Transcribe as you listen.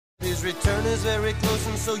His return is very close,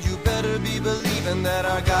 and so you better be believing that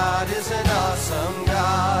our God is an awesome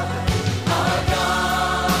God. Our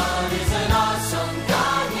God is an awesome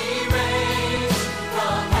God. He reigns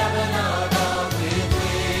from heaven above with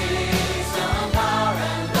wisdom, power,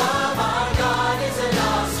 and love. Our God is an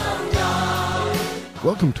awesome God.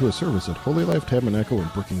 Welcome to a service at Holy Life Tabernacle in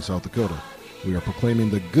Brookings, South Dakota. We are proclaiming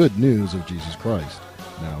the good news of Jesus Christ.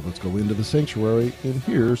 Now let's go into the sanctuary, and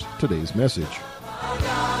here's today's message. Our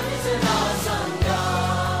God is an awesome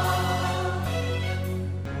God.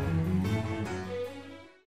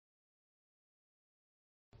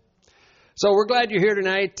 So we're glad you're here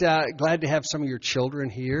tonight. Glad to have some of your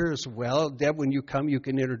children here as well. Deb, when you come, you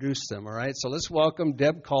can introduce them, all right? So let's welcome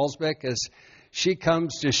Deb Kalsbeck as she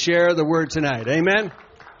comes to share the word tonight. Amen?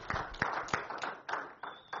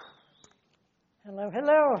 Hello,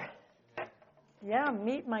 hello. Yeah,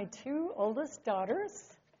 meet my two oldest daughters,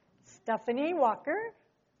 Stephanie Walker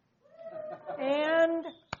and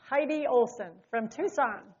Heidi Olson from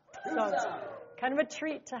Tucson. So it's kind of a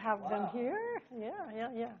treat to have them here. Yeah.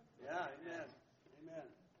 Yeah, amen.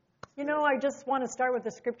 You know, I just want to start with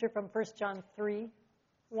the scripture from 1 John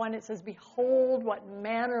 3:1. It says, "Behold, what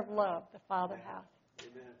manner of love the Father hath."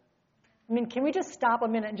 Amen. I mean, can we just stop a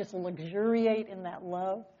minute and just luxuriate in that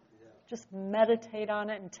love? Just meditate on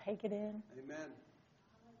it and take it in. Amen.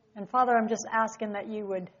 And Father, I'm just asking that you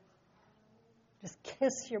would just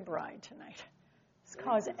kiss your bride tonight. Just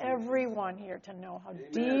cause everyone here to know how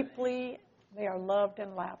deeply they are loved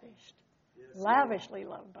and lavished. Lavishly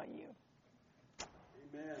loved by you.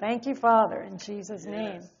 Amen. Thank you, Father, in Jesus'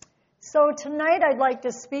 name. So tonight I'd like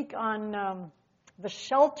to speak on the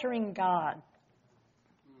sheltering God.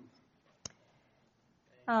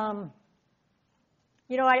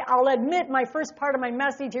 You know, I'll admit my first part of my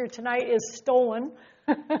message here tonight is stolen.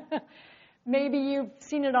 Maybe you've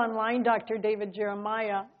seen it online. Dr. David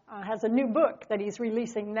Jeremiah has a new book that he's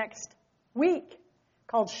releasing next week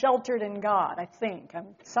called Sheltered in God, I think,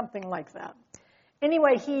 something like that.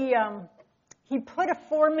 Anyway, he put a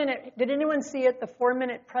 4-minute, did anyone see it, the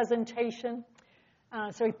 4-minute presentation?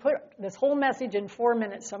 So he put this whole message in 4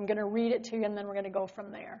 minutes, so I'm going to read it to you, and then we're going to go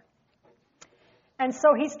from there. And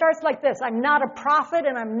so he starts like this: I'm not a prophet,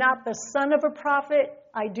 and I'm not the son of a prophet.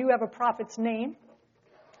 I do have a prophet's name.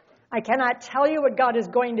 I cannot tell you what God is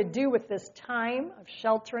going to do with this time of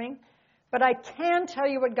sheltering, but I can tell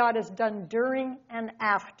you what God has done during and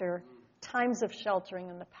after times of sheltering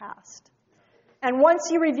in the past. And once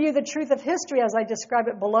you review the truth of history as I describe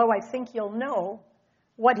it below, I think you'll know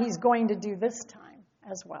what he's going to do this time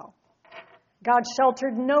as well. God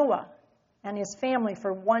sheltered Noah and his family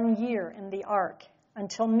for 1 year in the ark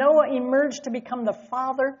until Noah emerged to become the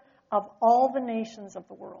father of all the nations of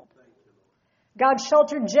the world. God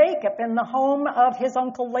sheltered Jacob in the home of his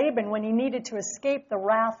uncle Laban when he needed to escape the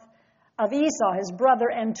wrath of Esau, his brother,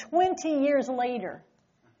 and 20 years later,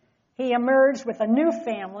 he emerged with a new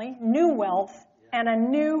family, new wealth, and a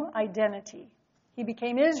new identity. He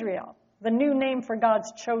became Israel, the new name for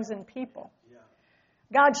God's chosen people.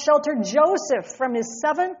 God sheltered Joseph from his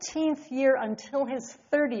 17th year until his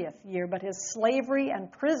 30th year, but his slavery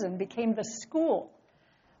and prison became the school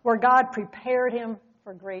where God prepared him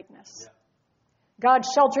for greatness. God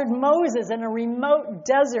sheltered Moses in a remote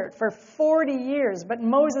desert for 40 years, but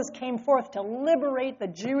Moses came forth to liberate the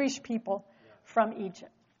Jewish people from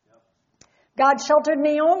Egypt. God sheltered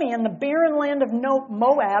Naomi in the barren land of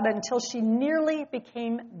Moab until she nearly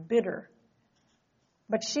became bitter.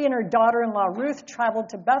 But she and her daughter-in-law Ruth traveled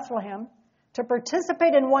to Bethlehem to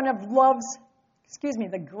participate in one of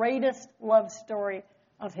the greatest love story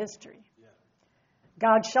of history.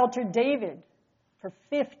 God sheltered David for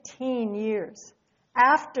 15 years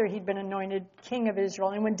after he'd been anointed king of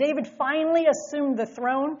Israel. And when David finally assumed the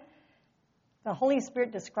throne, the Holy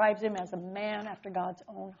Spirit describes him as a man after God's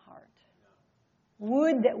own heart.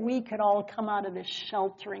 Would that we could all come out of this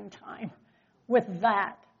sheltering time with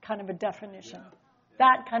that kind of a definition,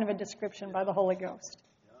 that kind of a description by the Holy Ghost.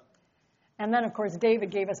 And then, of course,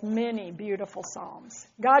 David gave us many beautiful psalms.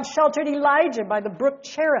 God sheltered Elijah by the brook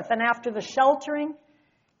Cherith, and after the sheltering,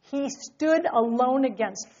 he stood alone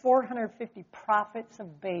against 450 prophets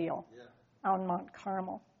of Baal on Mount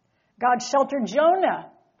Carmel. God sheltered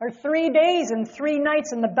Jonah for 3 days and 3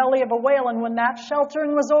 nights in the belly of a whale, and when that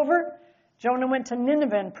sheltering was over, Jonah went to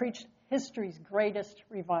Nineveh and preached history's greatest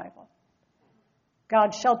revival.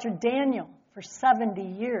 God sheltered Daniel for 70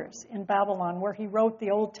 years in Babylon, where he wrote the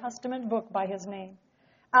Old Testament book by his name,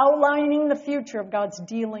 outlining the future of God's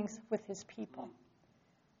dealings with his people.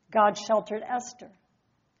 God sheltered Esther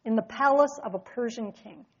in the palace of a Persian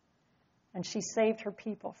king, and she saved her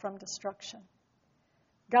people from destruction.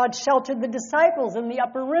 God sheltered the disciples in the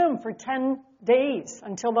upper room for 10 days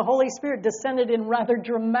until the Holy Spirit descended in rather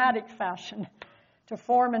dramatic fashion to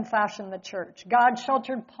form and fashion the church. God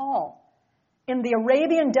sheltered Paul in the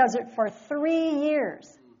Arabian desert for 3 years.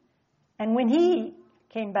 And when he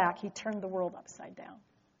came back, he turned the world upside down.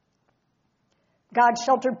 God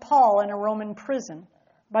sheltered Paul in a Roman prison.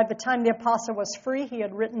 By the time the apostle was free, he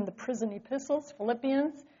had written the prison epistles,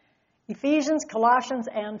 Philippians, Ephesians, Colossians,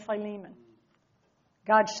 and Philemon.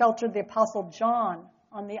 God sheltered the apostle John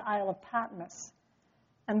on the Isle of Patmos.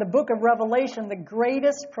 And the book of Revelation, the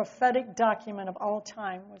greatest prophetic document of all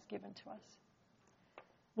time, was given to us.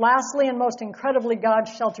 Lastly, and most incredibly, God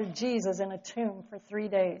sheltered Jesus in a tomb for 3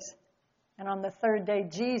 days. And on the third day,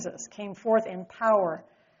 Jesus came forth in power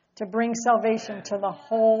to bring salvation to the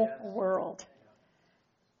whole world.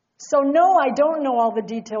 So no, I don't know all the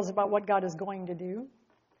details about what God is going to do.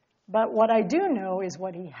 But what I do know is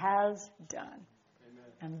what he has done.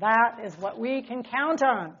 And that is what we can count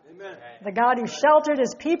on. Amen. The God who sheltered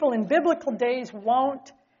his people in biblical days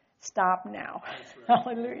won't stop now. Right.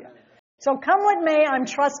 Hallelujah. So come what may, I'm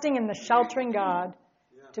trusting in the sheltering God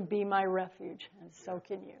to be my refuge. And so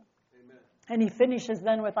can you. Amen. And he finishes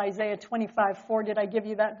then with Isaiah 25:4. Did I give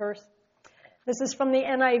you that verse? This is from the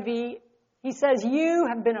NIV. He says, you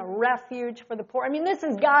have been a refuge for the poor. I mean, this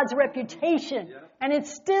is God's reputation. And it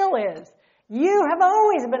still is. You have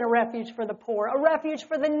always been a refuge for the poor, a refuge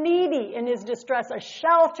for the needy in his distress, a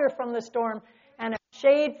shelter from the storm, and a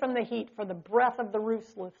shade from the heat, for the breath of the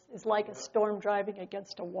ruthless is like a storm driving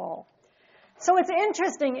against a wall. So it's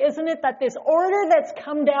interesting, isn't it, that this order that's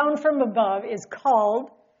come down from above is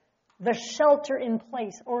called the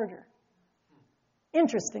shelter-in-place order.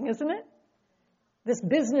 Interesting, isn't it? This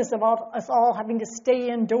business of us all having to stay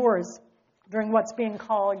indoors during what's being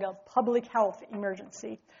called a public health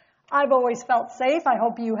emergency. I've always felt safe. I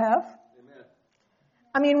hope you have. Amen.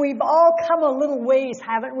 I mean, we've all come a little ways,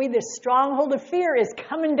 haven't we? This stronghold of fear is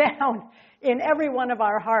coming down in every one of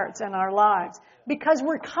our hearts and our lives because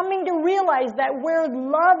we're coming to realize that where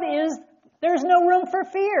love is, there's no room for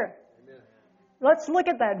fear. Amen. Let's look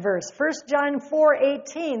at that verse. 1 John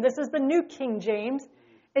 4:18. This is the New King James.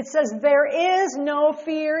 It says, there is no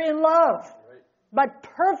fear in love, but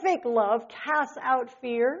perfect love casts out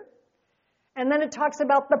fear. And then it talks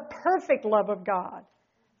about the perfect love of God.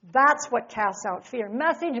 That's what casts out fear.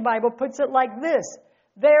 Message Bible puts it like this.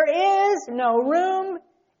 There is no room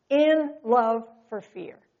in love for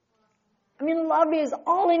fear. I mean, love is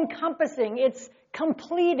all-encompassing. It's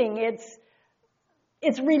completing.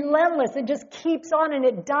 It's relentless. It just keeps on and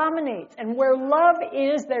it dominates. And where love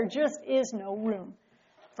is, there just is no room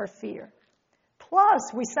for fear.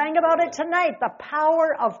 Plus, we sang about it tonight, the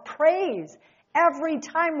power of praise. Every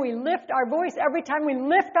time we lift our voice, every time we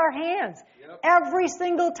lift our hands, every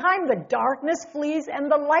single time the darkness flees and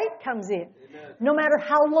the light comes in. Amen. No matter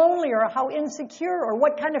how lonely or how insecure or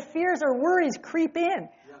what kind of fears or worries creep in,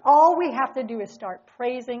 all we have to do is start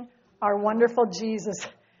praising our wonderful Jesus.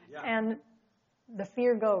 And the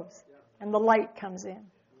fear goes and the light comes in.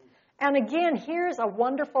 And again, here's a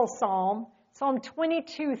wonderful psalm, Psalm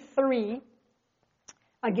 22:3.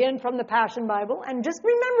 Again, from the Passion Bible. And just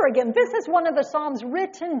remember again, this is one of the Psalms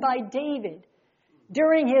written by David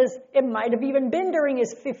during it might have even been during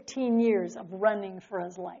his 15 years of running for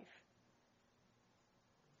his life.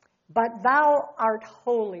 But thou art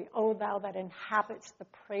holy, O thou that inhabits the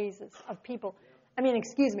praises of people.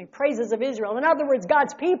 Praises of Israel. In other words,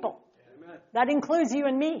 God's people. Amen. That includes you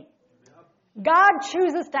and me. God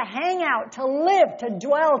chooses to hang out, to live, to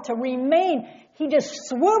dwell, to remain. He just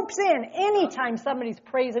swoops in anytime somebody's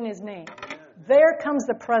praising his name. There comes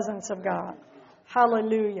the presence of God.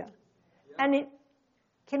 Hallelujah. And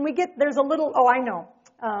there's a little, I know.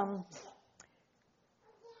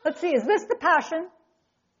 Let's see, is this the Passion?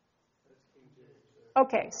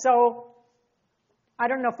 Okay, so I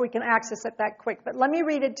don't know if we can access it that quick, but let me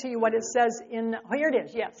read it to you what it says here it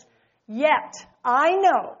is, yes. Yet I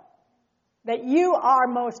know that you are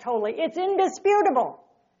most holy. It's indisputable.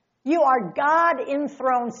 You are God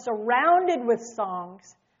enthroned, surrounded with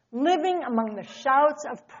songs, living among the shouts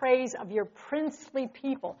of praise of your princely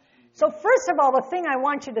people. So first of all, the thing I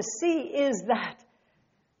want you to see is that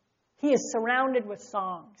he is surrounded with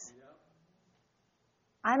songs.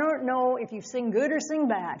 I don't know if you sing good or sing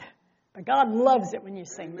bad, but God loves it when you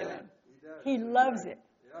sing to him. He loves it.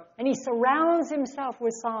 And he surrounds himself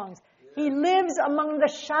with songs. He lives among the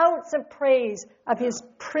shouts of praise of his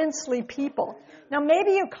princely people. Now,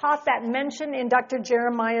 maybe you caught that mention in Dr.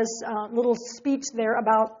 Jeremiah's little speech there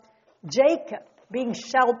about Jacob being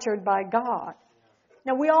sheltered by God.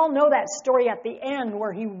 Now, we all know that story at the end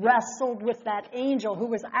where he wrestled with that angel who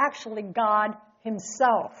was actually God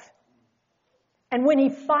himself. And when he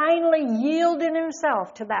finally yielded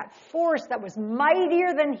himself to that force that was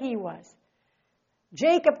mightier than he was,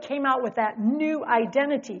 Jacob came out with that new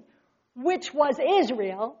identity, which was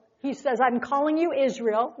Israel. He says, I'm calling you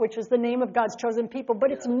Israel, which is the name of God's chosen people,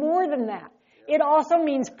 but it's more than that. It also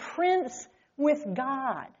means prince with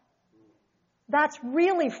God. That's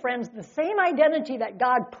really, friends, the same identity that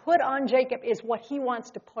God put on Jacob is what he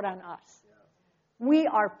wants to put on us. We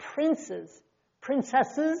are princes,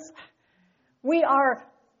 princesses. We are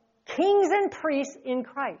kings and priests in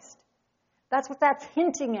Christ. That's what that's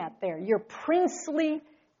hinting at there. You're princely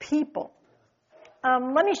people.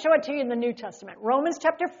 Let me show it to you in the New Testament. Romans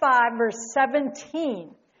chapter 5, verse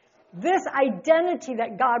 17. This identity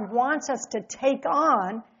that God wants us to take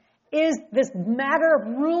on is this matter of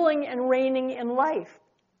ruling and reigning in life.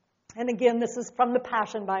 And again, this is from the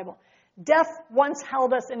Passion Bible. Death once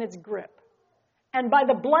held us in its grip. And by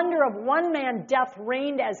the blunder of one man, death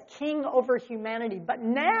reigned as king over humanity. But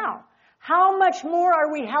now, how much more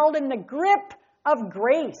are we held in the grip of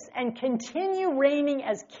grace and continue reigning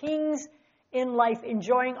as kings in life,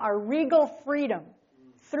 enjoying our regal freedom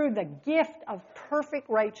through the gift of perfect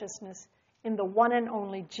righteousness in the one and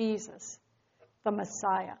only Jesus, the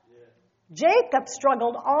Messiah. Jacob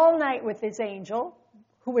struggled all night with his angel,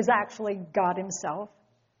 who was actually God himself.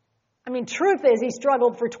 I mean, truth is, he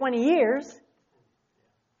struggled for 20 years.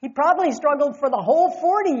 He probably struggled for the whole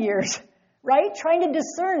 40 years, right? Trying to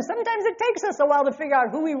discern. Sometimes it takes us a while to figure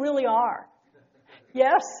out who we really are.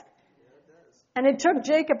 Yes? And it took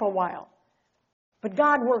Jacob a while. But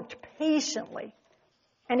God worked patiently.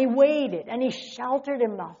 And he waited. And he sheltered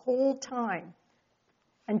him the whole time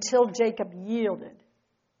until Jacob yielded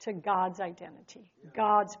to God's identity,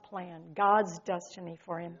 God's plan, God's destiny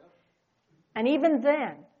for him. And even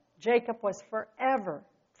then, Jacob was forever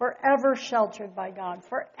sheltered by God,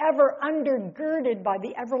 forever undergirded by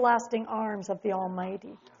the everlasting arms of the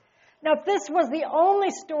Almighty. Now, if this was the only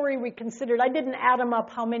story we considered, I didn't add them up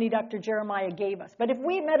how many Dr. Jeremiah gave us, but if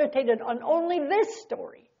we meditated on only this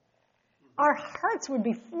story, our hearts would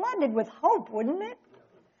be flooded with hope, wouldn't it?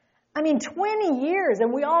 I mean, 20 years,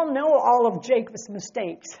 and we all know all of Jacob's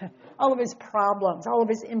mistakes, all of his problems, all of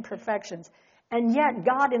his imperfections. And yet,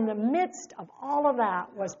 God, in the midst of all of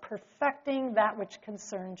that, was perfecting that which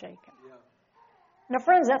concerned Jacob. Yeah. Now,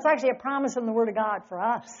 friends, that's actually a promise in the Word of God for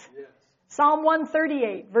us. Yes. Psalm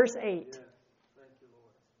 138, verse 8. Yes. Thank you,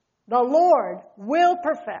 Lord. The Lord will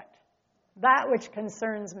perfect that which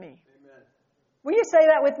concerns me. Amen. Will you say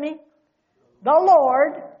that with me? The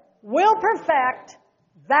Lord will perfect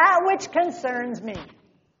that which concerns me.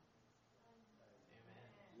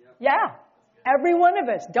 Yeah. Every one of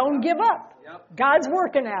us. Don't give up. God's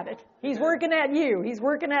working at it. He's working at you. He's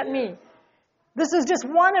working at me. This is just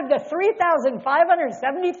one of the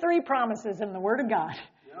 3,573 promises in the Word of God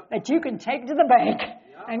that you can take to the bank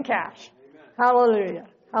and cash. Hallelujah.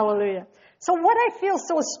 Hallelujah. So what I feel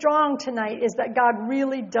so strong tonight is that God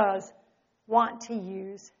really does want to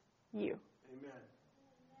use you.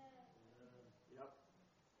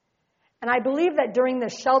 And I believe that during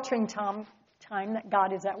this sheltering time that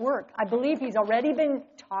God is at work. I believe He's already been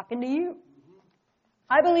talking to you.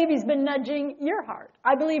 I believe He's been nudging your heart.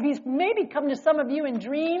 I believe He's maybe come to some of you in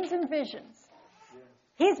dreams and visions.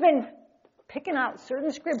 He's been picking out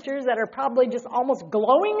certain scriptures that are probably just almost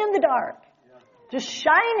glowing in the dark. Just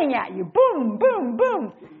shining at you. Boom, boom,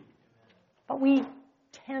 boom. But we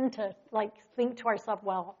tend to think to ourselves,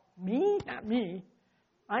 well, me? Not me.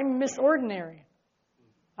 I'm Miss Ordinary.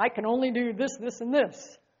 I can only do this, this, and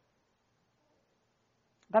this.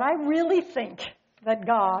 But I really think that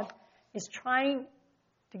God is trying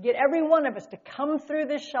to get every one of us to come through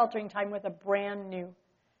this sheltering time with a brand new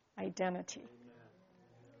identity. Amen.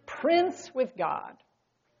 Prince with God.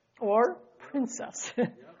 Or princess.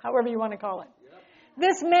 However you want to call it.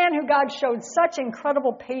 This man who God showed such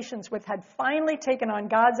incredible patience with had finally taken on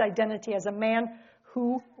God's identity as a man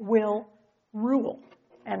who will rule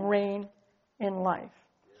and reign in life.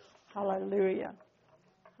 Hallelujah.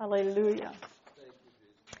 Hallelujah.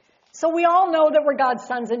 So we all know that we're God's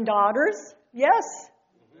sons and daughters. Yes?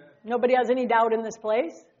 Nobody has any doubt in this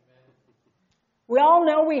place. We all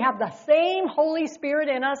know we have the same Holy Spirit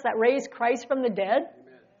in us that raised Christ from the dead.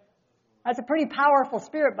 That's a pretty powerful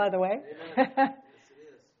spirit, by the way.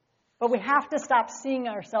 But we have to stop seeing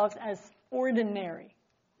ourselves as ordinary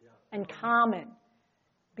and common.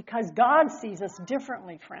 Because God sees us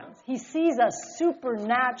differently, friends. He sees us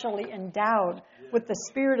supernaturally endowed with the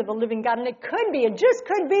Spirit of the living God. And it just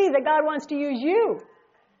could be that God wants to use you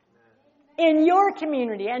in your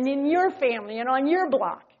community and in your family and on your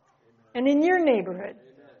block and in your neighborhood.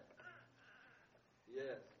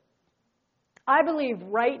 I believe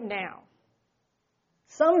right now,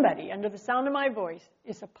 somebody under the sound of my voice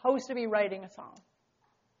is supposed to be writing a song.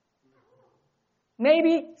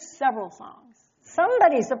 Maybe several songs.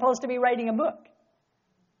 Somebody's supposed to be writing a book.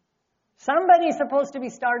 Somebody's supposed to be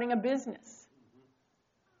starting a business.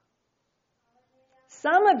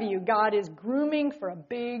 Some of you, God is grooming for a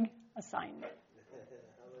big assignment.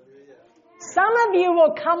 Some of you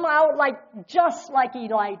will come out just like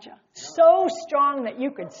Elijah, so strong that you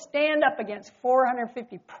could stand up against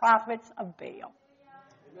 450 prophets of Baal.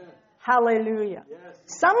 Amen. Hallelujah. Yes.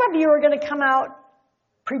 Some of you are going to come out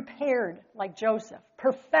prepared like Joseph,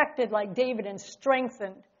 perfected like David, and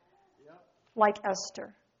strengthened like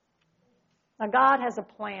Esther. Now, God has a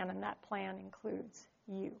plan, and that plan includes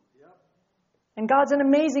you. And God's an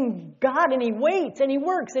amazing God, and He waits, and He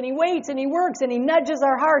works, and He waits, and He works, and He nudges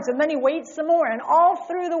our hearts, and then He waits some more. And all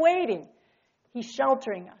through the waiting, He's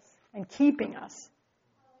sheltering us and keeping us.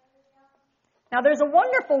 Now, there's a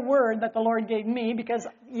wonderful word that the Lord gave me, because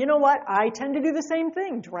you know what? I tend to do the same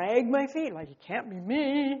thing, drag my feet, like, it can't be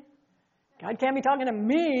me. God can't be talking to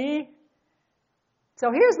me. So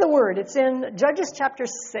here's the word. It's in Judges chapter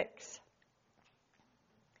 6.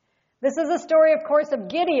 This is a story, of course, of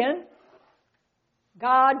Gideon.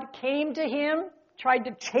 God came to him, tried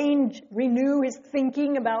to renew his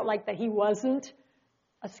thinking about that he wasn't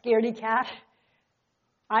a scaredy cat.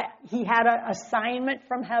 He had an assignment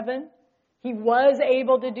from heaven. He was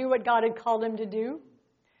able to do what God had called him to do.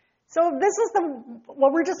 So this is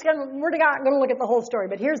we're not going to look at the whole story,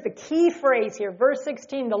 but here's the key phrase here. Verse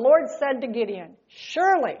 16, the Lord said to Gideon,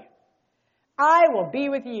 "Surely I will be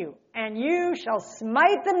with you, and you shall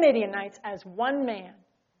smite the Midianites as one man."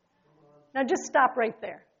 Now just stop right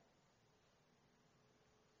there.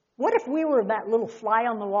 What if we were that little fly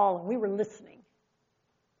on the wall and we were listening?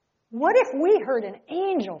 What if we heard an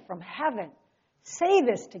angel from heaven say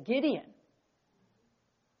this to Gideon?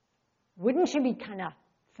 Wouldn't you be kind of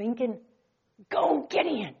thinking, go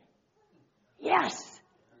Gideon. Yes,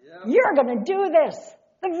 you're going to do this.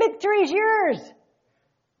 The victory's yours.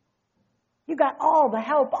 You got all the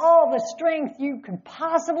help, all the strength you could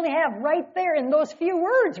possibly have right there in those few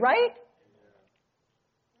words, right?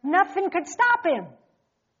 Nothing could stop him.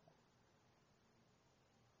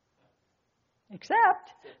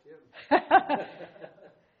 Except.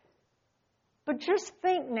 But just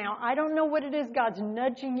think now, I don't know what it is God's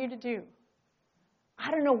nudging you to do. I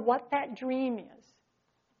don't know what that dream is.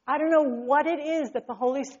 I don't know what it is that the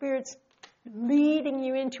Holy Spirit's leading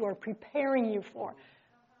you into or preparing you for.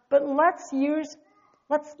 But let's use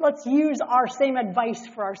our same advice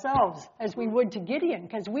for ourselves as we would to Gideon,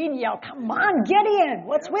 because we'd yell, "Come on, Gideon,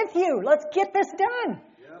 what's with you? Let's get this done.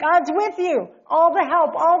 God's with you. All the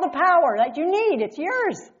help, all the power that you need, it's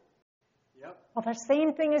yours." Well, the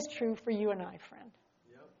same thing is true for you and I, friend.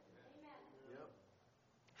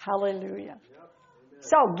 Hallelujah.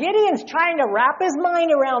 So Gideon's trying to wrap his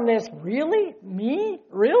mind around this. Really? Me?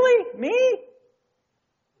 Really? Me?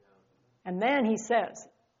 And then he says,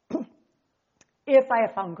 "If I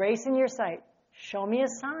have found grace in your sight, show me a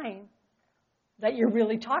sign that you're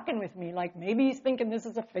really talking with me." Like maybe he's thinking this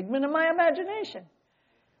is a figment of my imagination.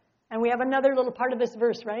 And we have another little part of this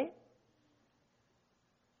verse, right?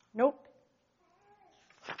 Nope.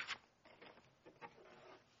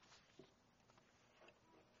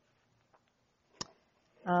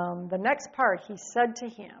 The next part, he said to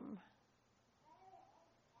him,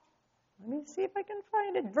 let me see if I can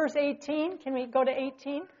find it. Verse 18. Can we go to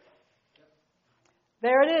 18?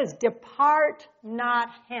 There it is. "Depart not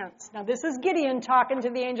hence." Now, this is Gideon talking to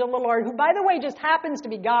the angel of the Lord, who, by the way, just happens to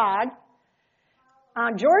be God.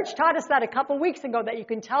 George taught us that a couple weeks ago, that you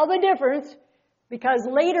can tell the difference, because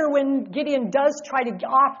later when Gideon does try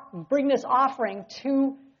to bring this offering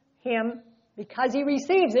to him, because he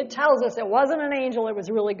receives it, tells us it wasn't an angel, it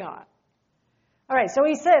was really God. All right, so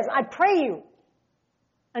he says, "I pray you,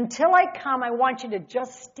 until I come, I want you to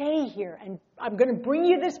just stay here. And I'm going to bring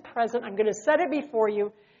you this present. I'm going to set it before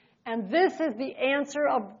you." And this is the answer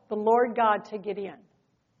of the Lord God to Gideon.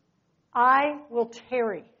 "I will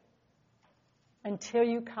tarry until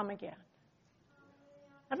you come again."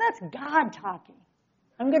 And that's God talking.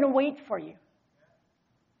 I'm going to wait for you.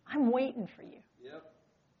 I'm waiting for you.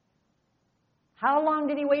 How long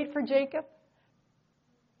did he wait for Jacob?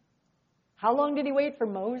 How long did he wait for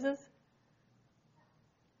Moses?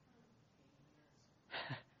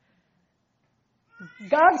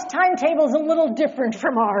 God's timetable is a little different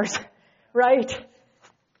from ours, right?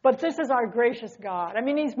 But this is our gracious God. I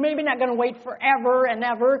mean, he's maybe not going to wait forever and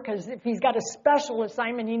ever, because if he's got a special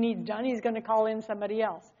assignment he needs done, he's going to call in somebody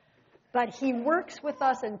else. But he works with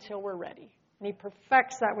us until we're ready, and he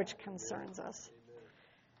perfects that which concerns us.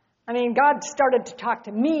 I mean, God started to talk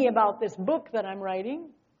to me about this book that I'm writing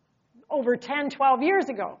over 10, 12 years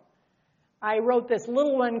ago. I wrote this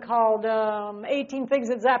little one called 18 Things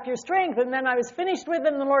That Zap Your Strength, and then I was finished with it,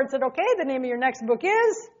 and the Lord said, okay, the name of your next book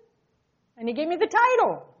is, and He gave me the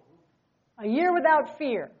title, A Year Without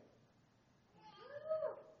Fear.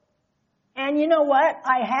 And you know what?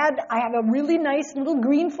 I have a really nice little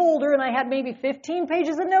green folder, and I had maybe 15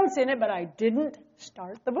 pages of notes in it, but I didn't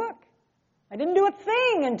start the book. I didn't do a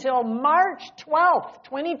thing until March 12th,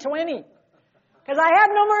 2020, because I had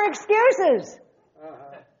no more excuses.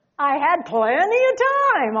 I had plenty of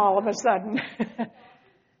time all of a sudden.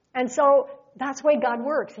 And so that's the way God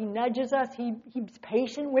works. He nudges us. He's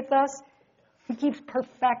patient with us. He keeps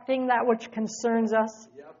perfecting that which concerns us.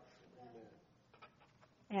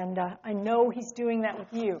 And I know He's doing that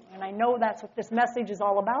with you. And I know that's what this message is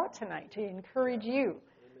all about tonight, to encourage you.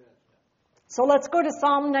 So let's go to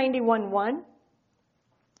Psalm 91:1.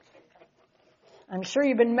 I'm sure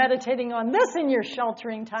you've been meditating on this in your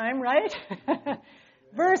sheltering time, right?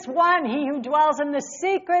 Verse 1, He who dwells in the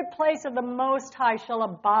secret place of the Most High shall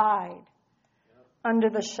abide under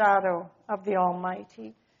the shadow of the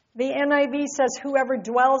Almighty. The NIV says, whoever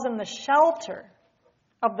dwells in the shelter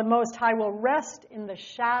of the Most High will rest in the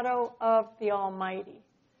shadow of the Almighty.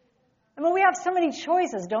 I mean, we have so many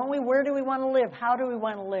choices, don't we? Where do we want to live? How do we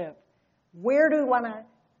want to live? Where do we want to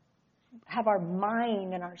have our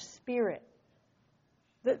mind and our spirit?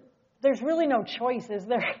 There's really no choice, is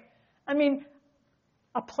there? I mean,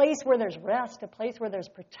 a place where there's rest, a place where there's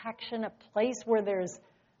protection, a place where there's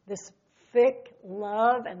this thick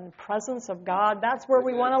love and presence of God, that's where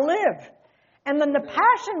we want to live. And then the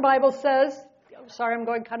Passion Bible says, sorry, I'm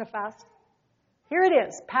going kind of fast. Here it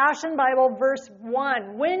is, Passion Bible, verse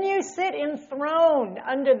 1. When you sit enthroned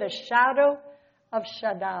under the shadow of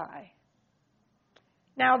Shaddai.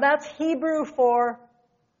 Now that's Hebrew for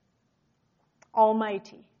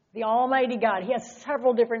Almighty. The Almighty God. He has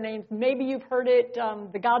several different names. Maybe you've heard it,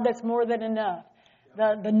 the God that's more than enough.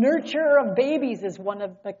 The nurturer of babies is one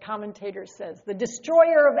of the commentators says. The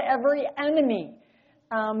destroyer of every enemy.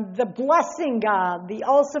 The blessing God. The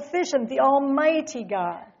all-sufficient. The Almighty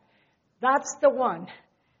God. That's the one.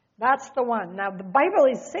 That's the one. Now, the Bible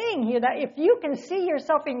is saying here that if you can see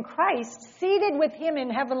yourself in Christ, seated with Him in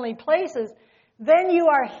heavenly places, then you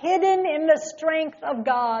are hidden in the strength of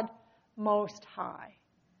God Most High.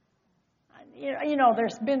 You know,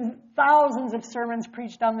 there's been thousands of sermons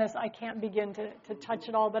preached on this. I can't begin to touch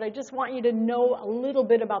it all, but I just want you to know a little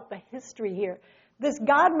bit about the history here. This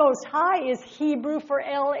God Most High is Hebrew for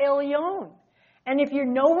El Elyon. And if you're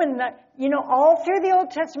knowing that, you know, all through the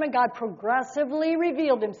Old Testament, God progressively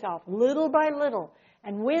revealed Himself, little by little.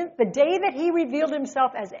 And when the day that He revealed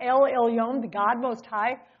Himself as El Elyon, the God Most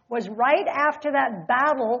High, was right after that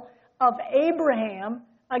battle of Abraham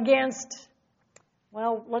against...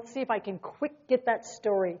 Well, let's see if I can get that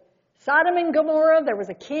story. Sodom and Gomorrah, there was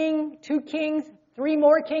a king, 2 kings, 3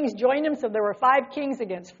 more kings joined him, so there were 5 kings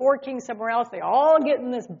against 4 kings somewhere else. They all get in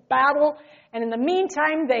this battle, and in the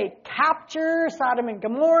meantime, they capture Sodom and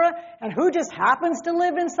Gomorrah, and who just happens to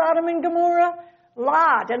live in Sodom and Gomorrah?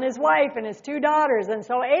 Lot and his wife and his 2 daughters. And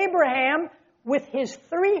so Abraham, with his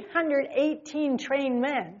 318 trained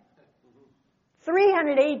men,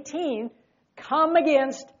 318 come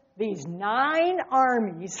against these 9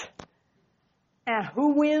 armies. And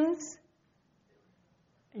who wins?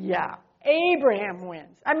 Yeah, Abraham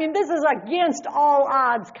wins. I mean, this is against all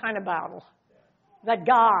odds kind of battle that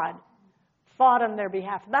God fought on their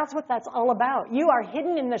behalf. That's what that's all about. You are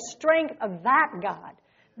hidden in the strength of that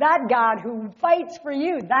God who fights for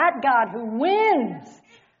you, that God who wins,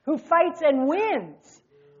 who fights and wins.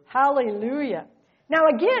 Hallelujah. Now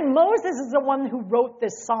again, Moses is the one who wrote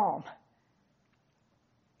this psalm.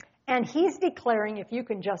 And he's declaring if you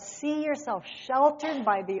can just see yourself sheltered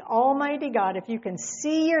by the Almighty God, if you can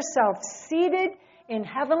see yourself seated in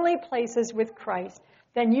heavenly places with Christ,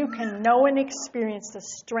 then you can know and experience the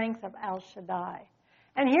strength of El Shaddai.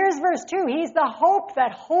 And here's verse 2. He's the hope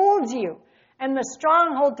that holds you and the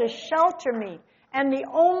stronghold to shelter me and the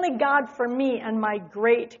only God for me and my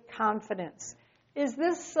great confidence. Is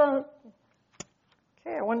this... Okay,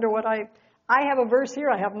 I wonder what I have a verse here.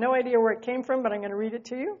 I have no idea where it came from, but I'm going to read it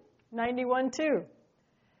to you. 91:2.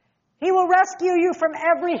 He will rescue you from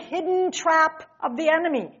every hidden trap of the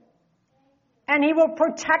enemy. And He will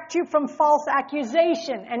protect you from false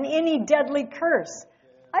accusation and any deadly curse.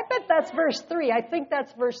 I bet that's verse 3. I think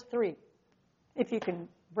that's verse 3, if you can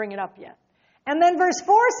bring it up yet. And then verse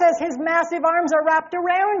 4 says His massive arms are wrapped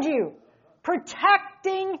around you,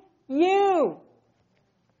 protecting you.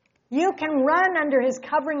 You can run under His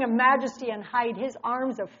covering of majesty and hide. His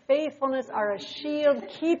arms of faithfulness are a shield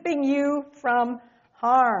keeping you from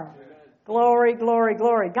harm. Glory, glory,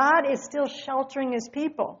 glory. God is still sheltering His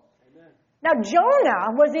people. Now,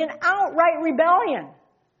 Jonah was in outright rebellion.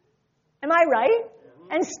 Am I right?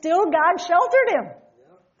 And still God sheltered him.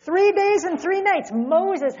 3 days and 3 nights.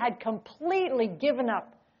 Moses had completely given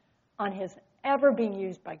up on his ever being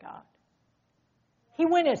used by God. He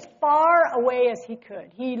went as far away as he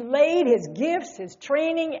could. He laid his gifts, his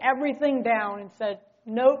training, everything down and said,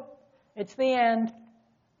 nope, it's the end.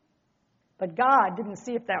 But God didn't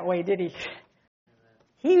see it that way, did He?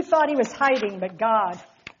 He thought he was hiding, but God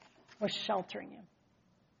was sheltering him,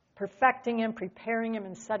 perfecting him, preparing him,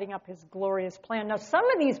 and setting up His glorious plan. Now, some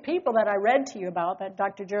of these people that I read to you about, that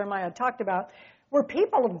Dr. Jeremiah talked about, were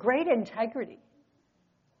people of great integrity.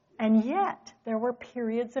 And yet, there were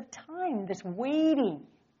periods of time, this waiting.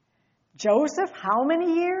 Joseph, how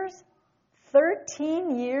many years?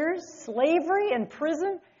 13 years, slavery in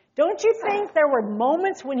prison. Don't you think there were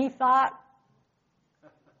moments when he thought,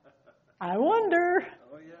 I wonder.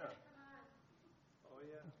 Oh, yeah.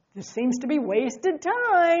 This seems to be wasted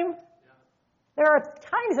time. There are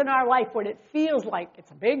times in our life when it feels like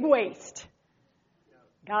it's a big waste.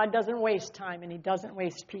 God doesn't waste time, and He doesn't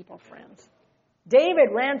waste people, friends. David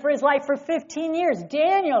ran for his life for 15 years.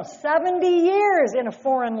 Daniel, 70 years in a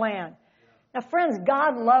foreign land. Now, friends,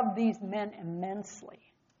 God loved these men immensely.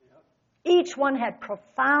 Each one had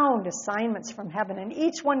profound assignments from heaven, and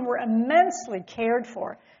each one were immensely cared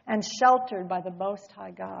for and sheltered by the Most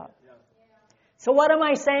High God. So what am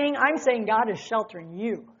I saying? I'm saying God is sheltering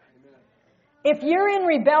you. If you're in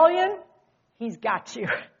rebellion, He's got you.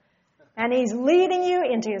 And He's leading you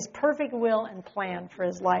into His perfect will and plan for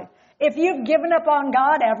His life. If you've given up on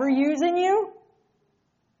God ever using you,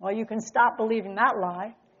 well, you can stop believing that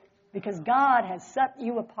lie, because God has set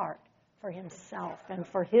you apart for Himself and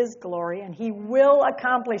for His glory, and He will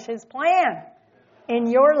accomplish His plan in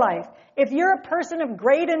your life. If you're a person of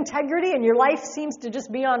great integrity and your life seems to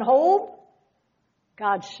just be on hold,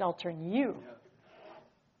 God's sheltering you.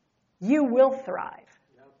 You will thrive.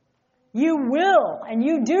 You will, and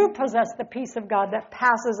you do possess the peace of God that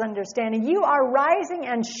passes understanding. You are rising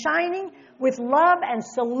and shining with love and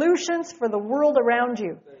solutions for the world around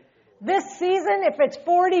you. This season, if it's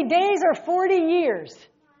 40 days or 40 years,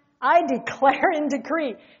 I declare and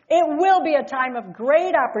decree, it will be a time of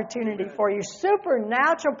great opportunity for you,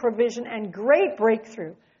 supernatural provision and great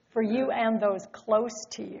breakthrough for you and those close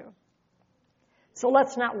to you. So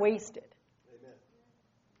let's not waste it.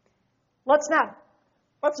 Let's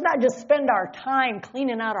not just spend our time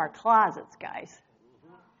cleaning out our closets, guys.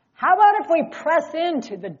 How about if we press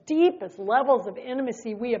into the deepest levels of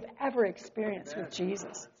intimacy we have ever experienced with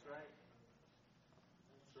Jesus?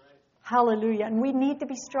 Hallelujah. And we need to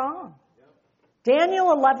be strong. Daniel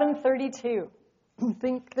 11:32.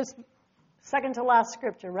 Think this second to last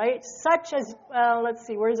scripture, right? Such as, let's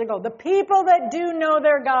see, where does it go? The people that do know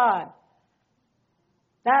their God.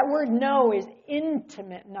 That word know is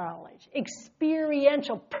intimate knowledge,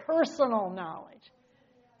 experiential, personal knowledge.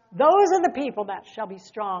 Those are the people that shall be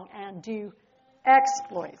strong and do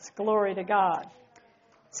exploits. Glory to God.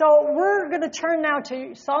 So we're going to turn now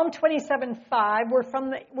to Psalm 27:5.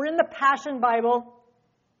 We're in the Passion Bible.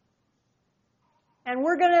 And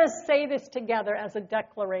we're going to say this together as a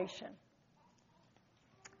declaration.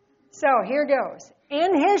 So here goes.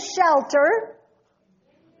 In His shelter,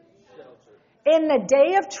 in the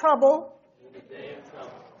day of trouble,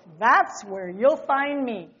 that's where you'll find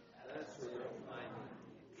me.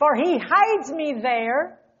 For He hides me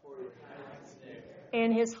there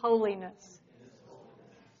in His holiness.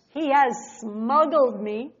 He has smuggled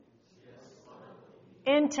me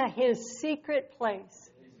into His secret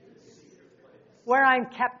place, where I'm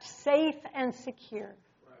kept safe and secure,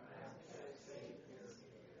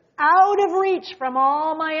 out of reach from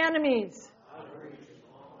all my enemies.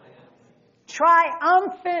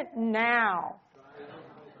 Triumphant now.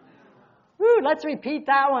 Woo, let's repeat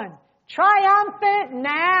that one. Triumphant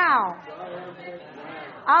now.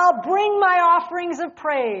 I'll bring my offerings of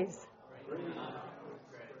praise,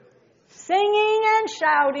 singing and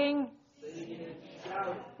shouting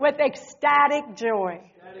with ecstatic joy.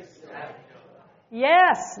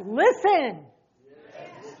 Yes, listen.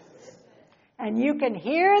 And you can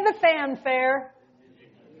hear the fanfare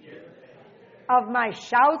of my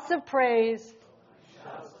shouts of praise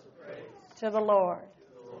to the Lord.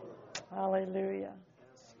 Hallelujah.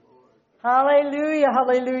 Hallelujah,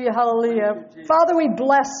 hallelujah, hallelujah. Father, we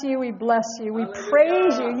bless you, we bless you, we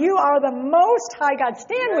praise you. You are the Most High God.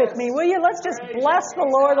 Stand with me, will you? Let's just bless the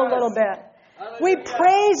Lord a little bit. We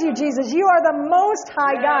praise you, Jesus. You are the Most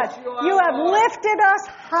High God. You have lifted us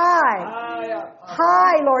high.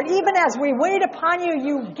 High, Lord. Even as we wait upon you,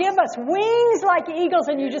 you give us wings like eagles,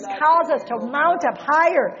 and you just cause us to mount up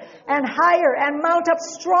higher and higher and mount up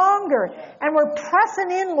stronger. And we're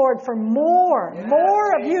pressing in, Lord, for more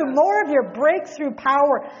of you, more of your breakthrough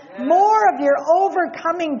power, more of your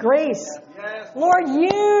overcoming grace. Lord,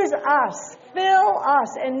 use us, fill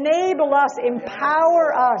us, enable us,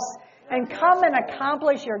 empower us, and come and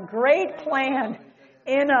accomplish your great plan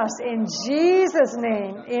in us. In Jesus'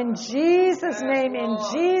 name, in Jesus' name, in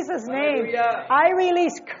Jesus' name. I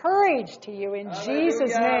release courage to you in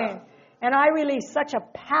Jesus' name. And I release such a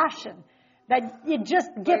passion that it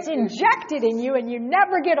just gets injected in you and you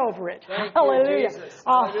never get over it. Hallelujah.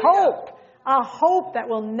 A hope that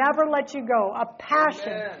will never let you go. A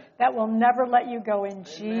passion that will never let you go. In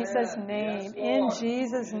Jesus' name. In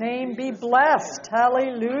Jesus' name, be blessed.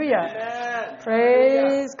 Hallelujah.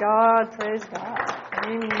 Praise God. Praise God.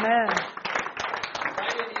 Amen.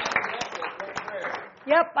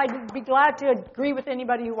 Yep, I'd be glad to agree with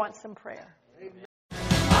anybody who wants some prayer.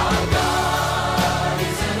 Our God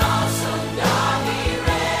is an awesome God. He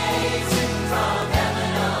reigns from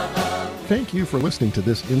heaven above. Thank you for listening to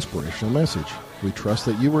this inspirational message. We trust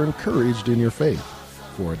that you were encouraged in your faith.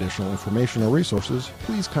 For additional information or resources,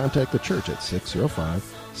 please contact the church at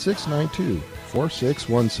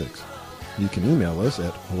 605-692-4616. You can email us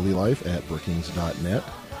at holylife@brookings.net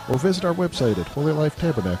or visit our website at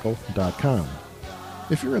holylifetabernacle.com.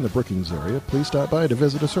 If you're in the Brookings area, please stop by to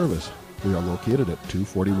visit a service. We are located at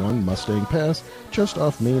 241 Mustang Pass, just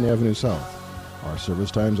off Main Avenue South. Our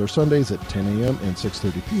service times are Sundays at 10 a.m. and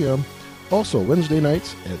 6:30 p.m., also Wednesday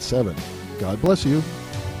nights at 7. God bless you.